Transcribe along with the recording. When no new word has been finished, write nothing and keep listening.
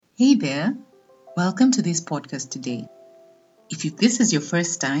Hey there, welcome to this podcast today. If this is your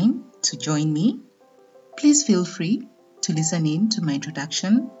first time to join me, please feel free to listen in to my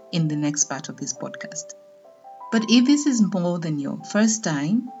introduction in the next part of this podcast. But if this is more than your first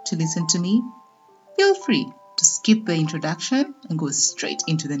time to listen to me, feel free to skip the introduction and go straight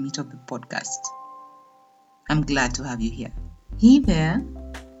into the meat of the podcast. I'm glad to have you here. Hey there,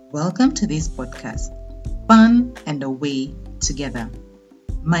 welcome to this podcast, Fun and Away Together.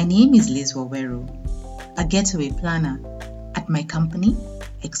 My name is Liz Waweru, a getaway planner at my company,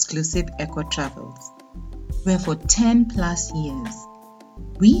 Exclusive Eco Travels, where for 10 plus years,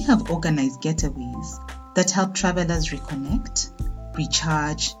 we have organized getaways that help travelers reconnect,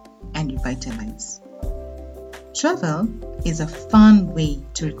 recharge, and revitalize. Travel is a fun way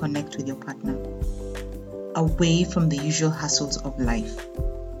to reconnect with your partner, away from the usual hassles of life.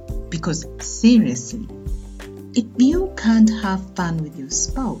 Because seriously, if you can't have fun with your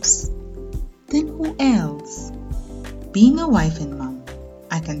spouse, then who else? Being a wife and mom,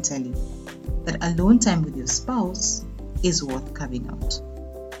 I can tell you that alone time with your spouse is worth carving out.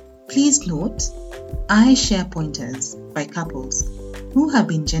 Please note, I share pointers by couples who have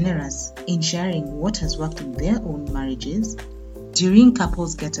been generous in sharing what has worked in their own marriages during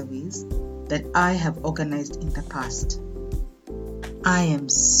couples getaways that I have organized in the past. I am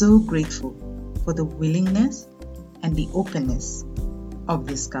so grateful for the willingness and the openness of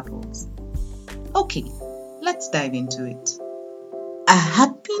these couples. Okay, let's dive into it. A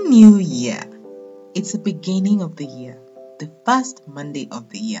happy new year. It's the beginning of the year, the first Monday of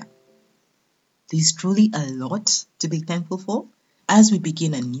the year. There's truly a lot to be thankful for as we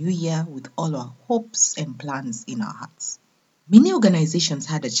begin a new year with all our hopes and plans in our hearts. Many organizations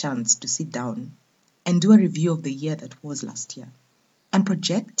had a chance to sit down and do a review of the year that was last year and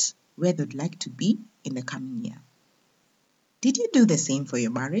project where they'd like to be in the coming year. Did you do the same for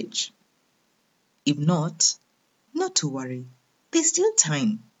your marriage? If not to worry. There's still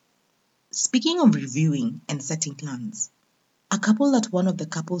time. Speaking of reviewing and setting plans, a couple at one of the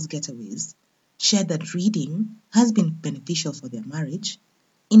couples getaways shared that reading has been beneficial for their marriage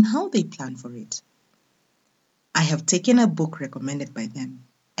in how they plan for it. I have taken a book recommended by them,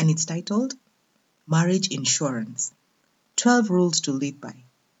 and it's titled Marriage Insurance: 12 Rules to Live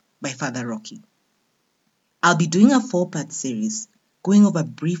by Father Rocky. I'll be doing a 4-part series going over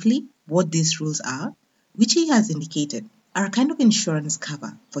briefly what these rules are, which he has indicated are a kind of insurance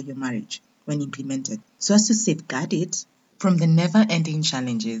cover for your marriage when implemented, so as to safeguard it from the never-ending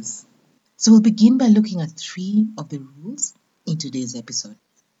challenges. So we'll begin by looking at 3 of the rules in today's episode.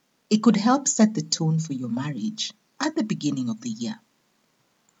 It could help set the tone for your marriage at the beginning of the year.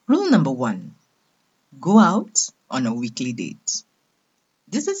 Rule number 1, go out on a weekly date.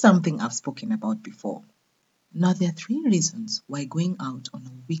 This is something I've spoken about before. Now, there are 3 reasons why going out on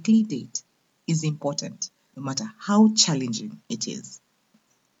a weekly date is important, no matter how challenging it is.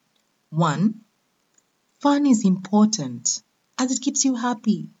 1, fun is important as it keeps you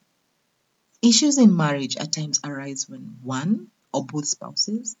happy. Issues in marriage at times arise when one or both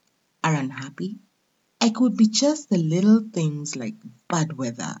spouses are unhappy. It could be just the little things like bad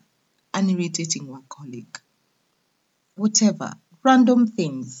weather, an irritating work colleague, whatever, random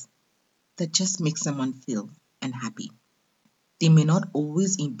things that just make someone feel unhappy. They may not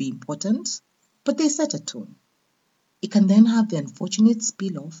always be important, but they set a tone. It can then have the unfortunate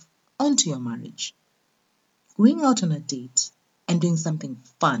spill-off onto your marriage. Going out on a date and doing something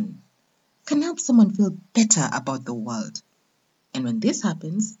fun can help someone feel better about the world. And when this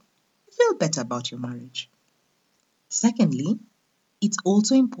happens, you feel better about your marriage. Secondly, it's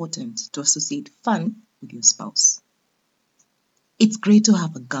also important to associate fun with your spouse. It's great to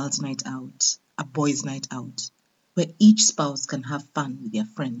have a girls' night out, a boys' night out, where each spouse can have fun with their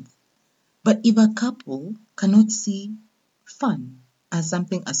friends. But if a couple cannot see fun as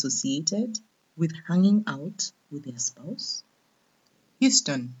something associated with hanging out with their spouse,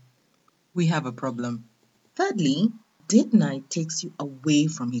 Houston, we have a problem. Thirdly, date night takes you away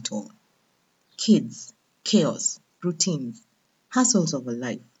from it all. Kids, chaos, routines, hassles of a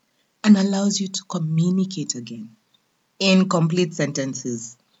life, and allows you to communicate again. In complete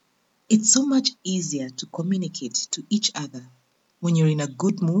sentences, it's so much easier to communicate to each other when you're in a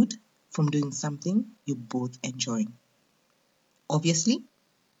good mood from doing something you both enjoy. Obviously,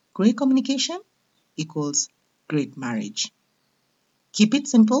 great communication equals great marriage. Keep it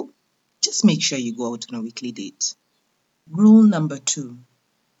simple. Just make sure you go out on a weekly date. Rule number 2,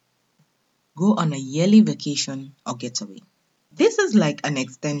 go on a yearly vacation or getaway. This is like an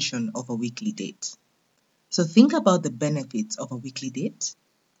extension of a weekly date. So think about the benefits of a weekly date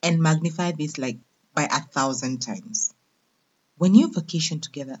and magnify this like by 1,000 times. When you vacation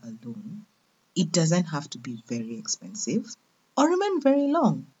together alone, it doesn't have to be very expensive or even very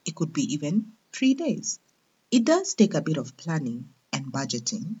long. It could be even 3 days. It does take a bit of planning and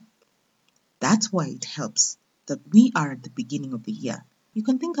budgeting. That's why it helps that we are at the beginning of the year. You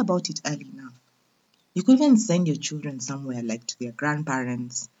can think about it early enough. You could even send your children somewhere like to their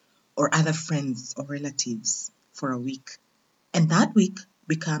grandparents or other friends or relatives for a week. And that week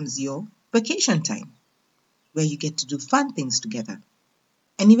becomes your vacation time where you get to do fun things together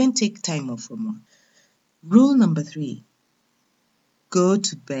and even take time off from work. Rule number 3, go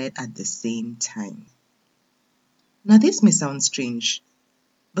to bed at the same time. Now, this may sound strange,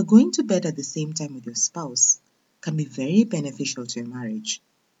 but going to bed at the same time with your spouse can be very beneficial to your marriage.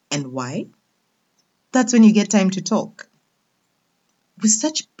 And why? That's when you get time to talk. With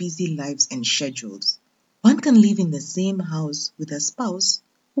such busy lives and schedules, one can live in the same house with a spouse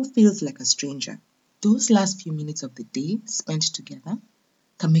who feels like a stranger. Those last few minutes of the day spent together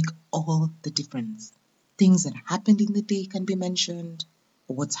can make all the difference. Things that happened in the day can be mentioned,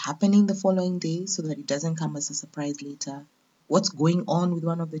 or what's happening the following day so that it doesn't come as a surprise later, what's going on with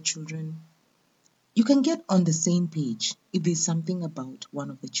one of the children. You can get on the same page if there's something about one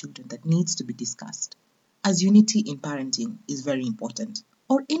of the children that needs to be discussed, as unity in parenting is very important,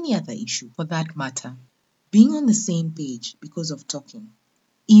 or any other issue for that matter. Being on the same page because of talking,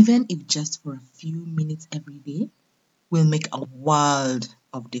 even if just for a few minutes every day, will make a world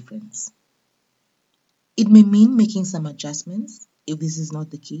of difference. It may mean making some adjustments if this is not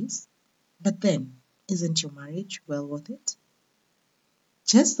the case, but then, isn't your marriage well worth it?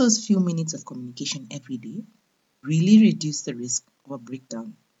 Just those few minutes of communication every day really reduce the risk of a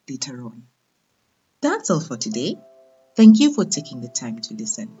breakdown later on. That's all for today. Thank you for taking the time to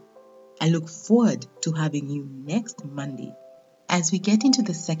listen. I look forward to having you next Monday as we get into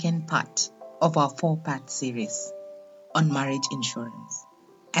the second part of our 4-part series on marriage insurance,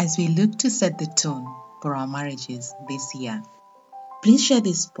 as we look to set the tone for our marriages this year. Please share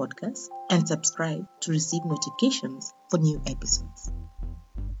this podcast and subscribe to receive notifications for new episodes.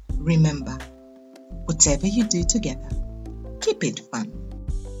 Remember, whatever you do together, keep it fun.